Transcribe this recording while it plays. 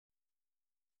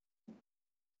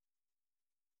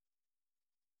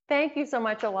Thank you so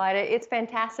much, Elida. It's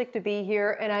fantastic to be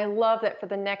here, and I love that for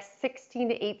the next 16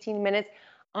 to 18 minutes,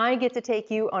 I get to take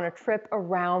you on a trip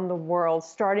around the world,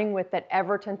 starting with that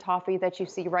Everton Toffee that you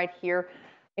see right here.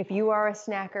 If you are a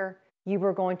snacker, you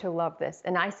are going to love this.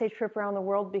 And I say trip around the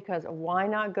world because why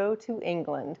not go to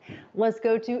England? Let's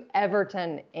go to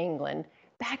Everton, England.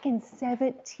 Back in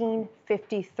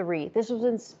 1753, this was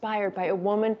inspired by a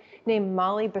woman named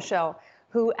Molly Bichelle,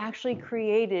 who actually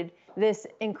created this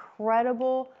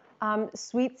incredible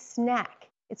sweet snack.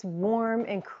 It's warm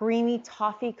and creamy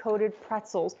toffee coated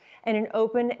pretzels and an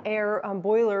open air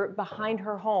boiler behind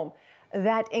her home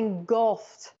that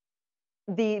engulfed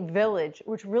the village,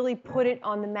 which really put it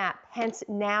on the map. Hence,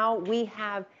 now we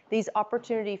have these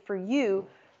opportunity for you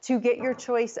to get your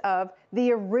choice of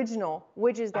the original,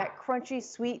 which is that crunchy,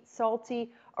 sweet,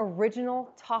 salty, original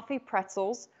toffee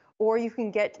pretzels, or you can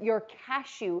get your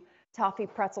cashew toffee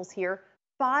pretzels here,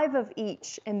 5 of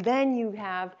each, and then you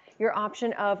have your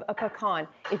option of a pecan.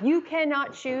 If you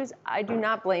cannot choose, I do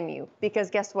not blame you, because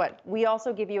guess what? We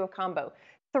also give you a combo.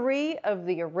 3 of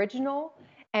the original,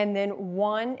 and then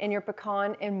 1 in your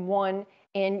pecan and 1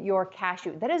 in your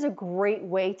cashew. That is a great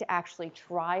way to actually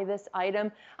try this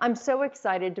item. I'm so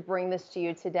excited to bring this to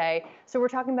you today. So we're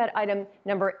talking about item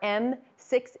number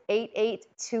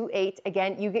M68828.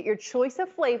 Again, you get your choice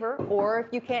of flavor, or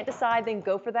if you can't decide, then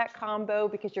go for that combo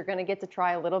because you're gonna get to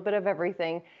try a little bit of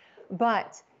everything.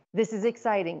 But this is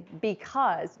exciting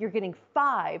because you're getting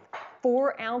 5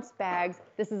 4-ounce bags.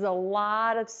 This is a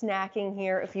lot of snacking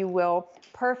here, if you will.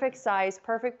 Perfect size,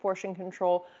 perfect portion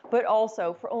control, but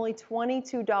also for only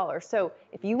 $22. So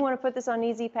if you want to put this on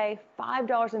Easy Pay,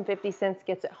 $5.50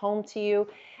 gets it home to you.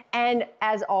 And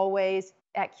as always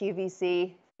at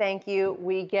QVC, thank you.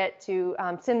 We get to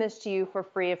send this to you for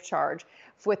free of charge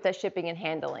with the shipping and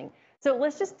handling. So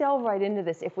let's just delve right into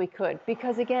this if we could,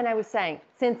 because again, I was saying,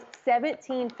 since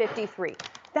 1753,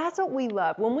 that's what we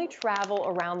love. When we travel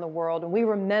around the world and we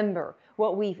remember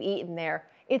what we've eaten there,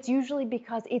 it's usually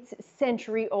because it's a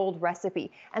century-old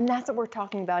recipe. And that's what we're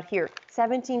talking about here,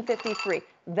 1753.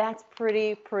 That's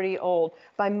pretty old,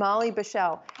 by Molly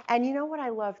Bichelle. And you know what I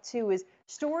love too is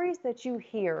stories that you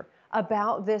hear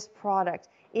about this product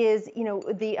is, you know,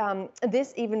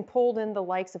 this even pulled in the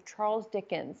likes of Charles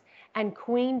Dickens, and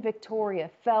Queen Victoria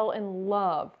fell in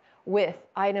love with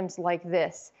items like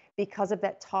this because of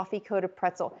that toffee coated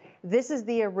pretzel. This is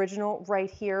the original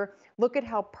right here. Look at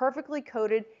how perfectly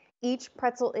coated each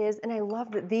pretzel is. And I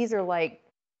love that these are like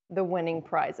the winning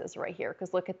prizes right here,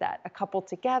 because look at that, a couple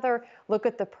together. Look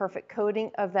at the perfect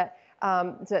coating of that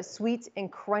the sweet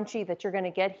and crunchy that you're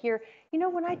gonna get here. You know,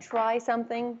 when I try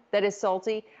something that is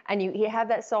salty and you have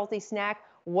that salty snack,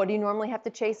 what do you normally have to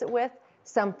chase it with?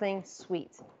 Something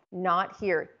sweet. Not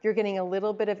here. You're getting a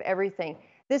little bit of everything.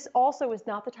 This also is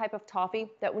not the type of toffee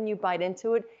that when you bite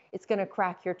into it, it's gonna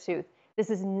crack your tooth. This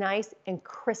is nice and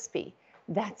crispy.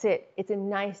 That's it. It's a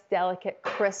nice, delicate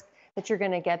crisp that you're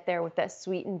gonna get there with that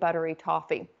sweet and buttery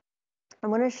toffee.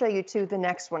 I'm gonna show you too the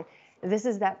next one. This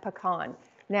is that pecan.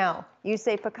 Now, you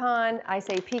say pecan, I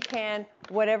say pecan,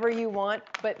 whatever you want,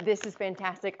 but this is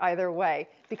fantastic either way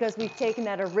because we've taken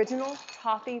that original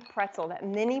toffee pretzel, that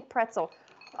mini pretzel.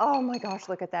 Oh my gosh,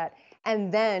 look at that.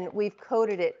 And then we've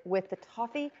coated it with the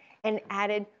toffee and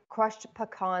added crushed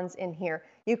pecans in here.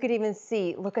 You could even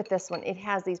see, look at this one. It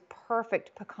has these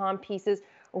perfect pecan pieces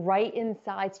right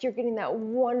inside. So you're getting that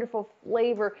wonderful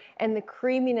flavor and the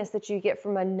creaminess that you get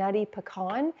from a nutty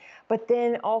pecan, but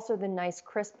then also the nice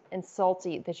crisp and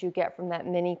salty that you get from that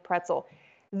mini pretzel.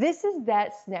 This is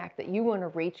that snack that you want to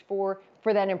reach for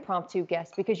that impromptu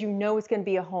guest because you know it's going to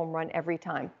be a home run every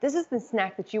time. This is the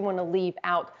snack that you want to leave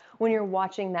out when you're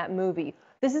watching that movie.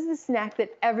 This is the snack that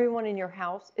everyone in your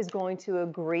house is going to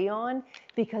agree on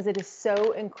because it is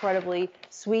so incredibly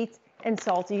sweet and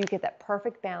salty. You get that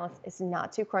perfect balance. It's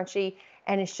not too crunchy,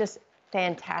 and it's just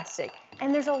fantastic.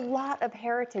 And there's a lot of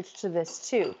heritage to this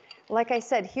too. Like I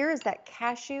said, here is that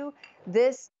cashew.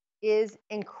 This is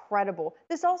incredible.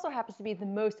 This also happens to be the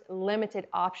most limited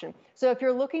option. So if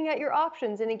you're looking at your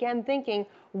options and again thinking,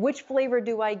 which flavor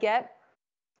do I get?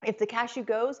 If the cashew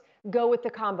goes, go with the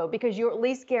combo because you're at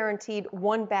least guaranteed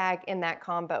 1 bag in that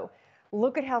combo.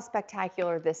 Look at how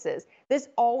spectacular this is. This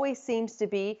always seems to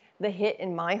be the hit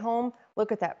in my home.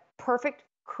 Look at that perfect,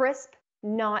 crisp,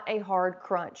 not a hard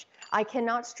crunch. I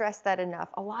cannot stress that enough.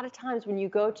 A lot of times when you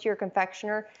go to your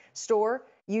confectioner store,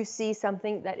 you see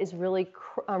something that is really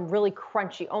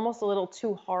crunchy, almost a little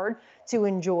too hard to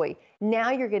enjoy.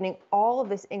 Now you're getting all of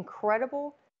this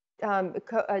incredible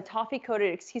toffee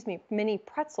coated, mini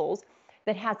pretzels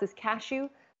that has this cashew,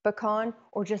 pecan,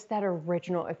 or just that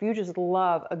original. If you just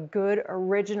love a good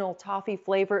original toffee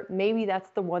flavor, maybe that's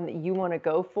the one that you want to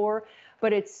go for.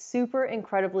 But it's super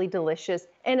incredibly delicious.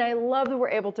 And I love that we're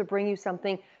able to bring you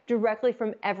something directly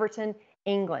from Everton,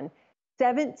 England.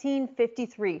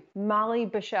 1753, Molly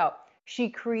Bichelle. She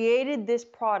created this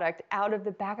product out of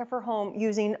the back of her home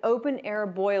using an open air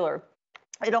boiler.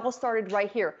 It all started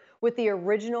right here with the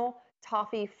original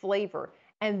toffee flavor,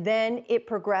 and then it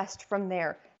progressed from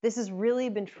there. This has really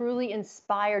been truly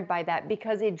inspired by that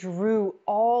because it drew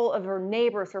all of her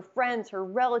neighbors, her friends, her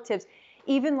relatives,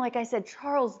 even, like I said,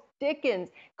 Charles Dickens,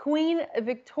 Queen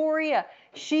Victoria.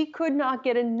 She could not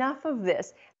get enough of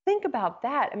this. Think about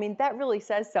that. I mean, that really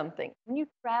says something. When you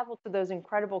travel to those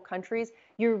incredible countries,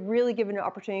 you're really given an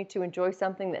opportunity to enjoy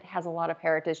something that has a lot of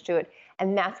heritage to it.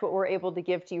 And that's what we're able to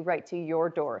give to you right to your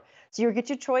door. So you get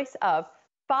your choice of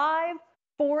 5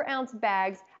 4-ounce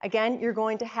bags. Again, you're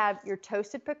going to have your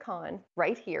toasted pecan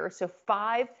right here. So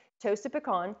 5 toasted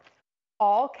pecan,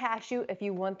 all cashew if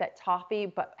you want that toffee,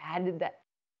 but added that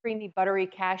creamy, buttery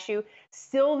cashew.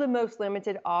 Still the most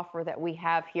limited offer that we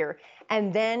have here.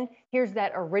 And then here's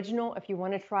that original. If you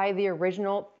want to try the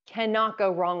original, cannot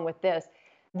go wrong with this.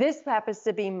 This happens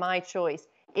to be my choice,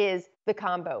 is the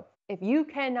combo. If you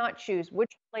cannot choose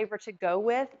which flavor to go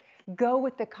with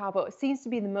the combo. It seems to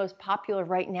be the most popular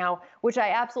right now, which I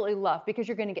absolutely love because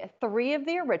you're going to get 3 of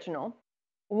the original,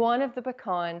 1 of the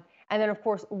pecan, and then of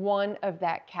course 1 of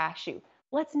that cashew.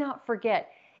 Let's not forget,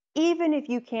 even if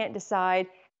you can't decide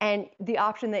and the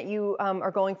option that you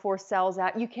are going for sells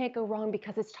out, you can't go wrong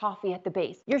because it's toffee at the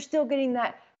base. You're still getting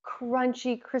that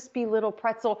crunchy, crispy little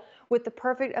pretzel with the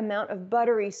perfect amount of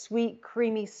buttery, sweet,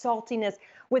 creamy saltiness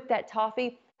with that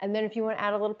toffee. And then if you want to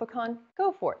add a little pecan,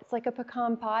 go for it. It's like a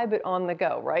pecan pie, but on the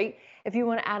go, right? If you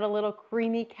want to add a little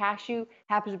creamy cashew,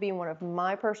 happens to be one of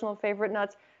my personal favorite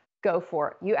nuts, go for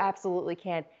it. You absolutely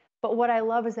can. But what I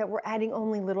love is that we're adding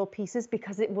only little pieces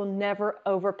because it will never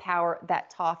overpower that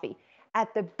toffee.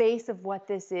 At the base of what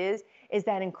this is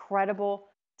that incredible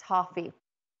toffee.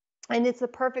 And it's the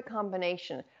perfect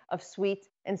combination of sweet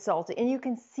and salty. And you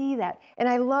can see that. And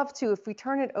I love to, if we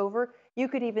turn it over, you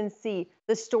could even see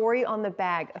the story on the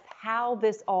bag of how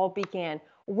this all began.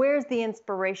 Where's the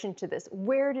inspiration to this?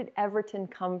 Where did Everton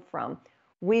come from?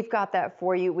 We've got that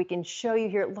for you. We can show you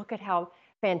here. Look at how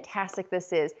fantastic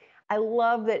this is. I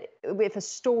love that if a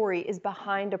story is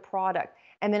behind a product.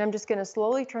 And then I'm just going to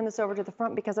slowly turn this over to the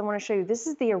front because I want to show you this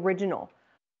is the original.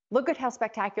 Look at how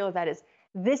spectacular that is.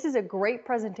 This is a great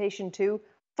presentation too.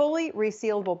 Fully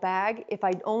resealable bag. If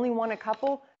I only want a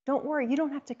couple, don't worry. You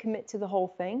don't have to commit to the whole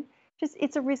thing. Just,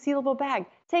 it's a resealable bag.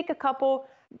 Take a couple,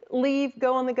 leave,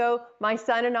 go on the go. My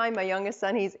son and I, my youngest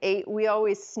son, he's 8. We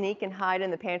always sneak and hide in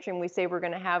the pantry and we say we're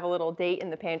going to have a little date in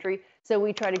the pantry. So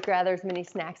we try to gather as many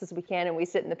snacks as we can and we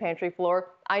sit in the pantry floor.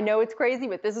 I know it's crazy,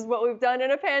 but this is what we've done in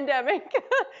a pandemic.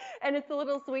 And it's the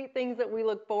little sweet things that we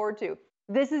look forward to.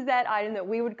 This is that item that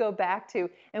we would go back to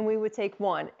and we would take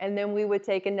one and then we would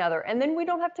take another. And then we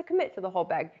don't have to commit to the whole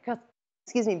bag because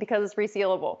it's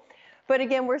resealable. But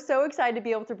again, we're so excited to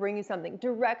be able to bring you something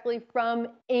directly from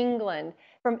England,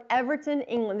 from Everton,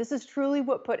 England. This is truly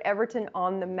what put Everton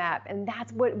on the map, and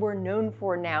that's what we're known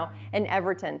for now in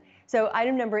Everton. So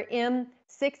item number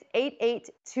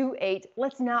M68828.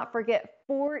 Let's not forget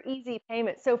 4 easy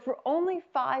payments. So for only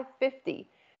 $5.50,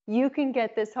 you can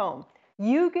get this home.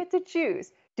 You get to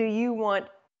choose. Do you want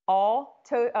all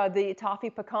the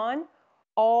toffee pecan,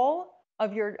 all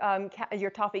of your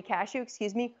toffee cashew,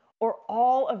 or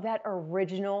all of that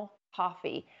original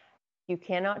toffee? You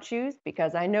cannot choose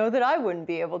because I know that I wouldn't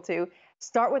be able to.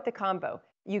 Start with the combo.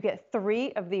 You get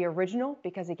 3 of the original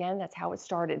because again, that's how it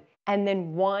started. And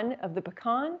then 1 of the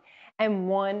pecan and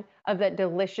 1 of that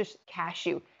delicious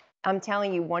cashew. I'm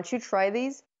telling you, once you try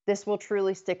these, this will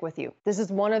truly stick with you. This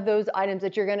is one of those items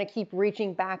that you're going to keep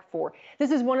reaching back for. This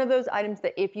is one of those items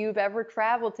that if you've ever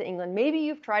traveled to England, maybe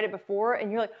you've tried it before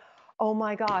and you're like, oh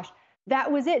my gosh,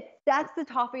 that was it. That's the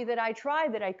toffee that I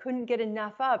tried that I couldn't get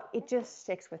enough of. It just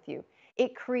sticks with you.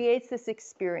 It creates this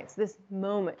experience, this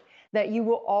moment that you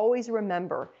will always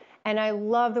remember. And I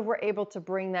love that we're able to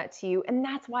bring that to you. And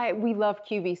that's why we love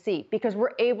QVC, because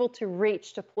we're able to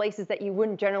reach to places that you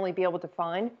wouldn't generally be able to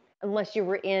find unless you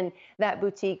were in that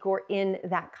boutique or in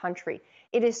that country.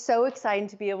 It is so exciting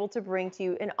to be able to bring to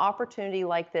you an opportunity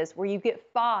like this where you get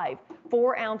 5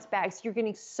 4-ounce bags. You're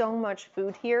getting so much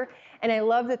food here. And I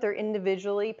love that they're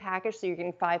individually packaged, so you're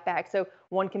getting 5 bags. So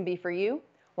 1 can be for you,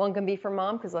 1 can be for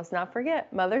mom, because let's not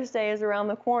forget, Mother's Day is around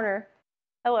the corner.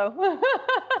 Hello.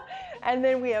 And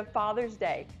then we have Father's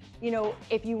Day.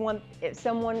 if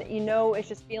someone is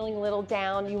just feeling a little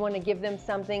down, you want to give them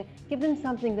something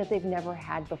that they've never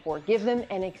had before. Give them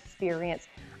an experience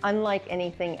unlike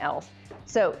anything else.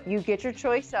 So you get your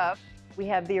choice of, we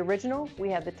have the original, we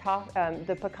have the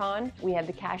pecan, we have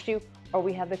the cashew, or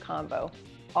we have the combo.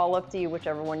 All up to you,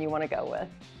 whichever one you want to go with.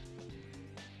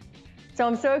 So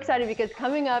I'm so excited because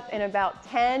coming up in about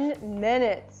 10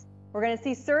 minutes, we're going to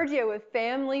see Sergio with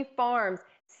Family Farms,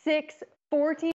 6 14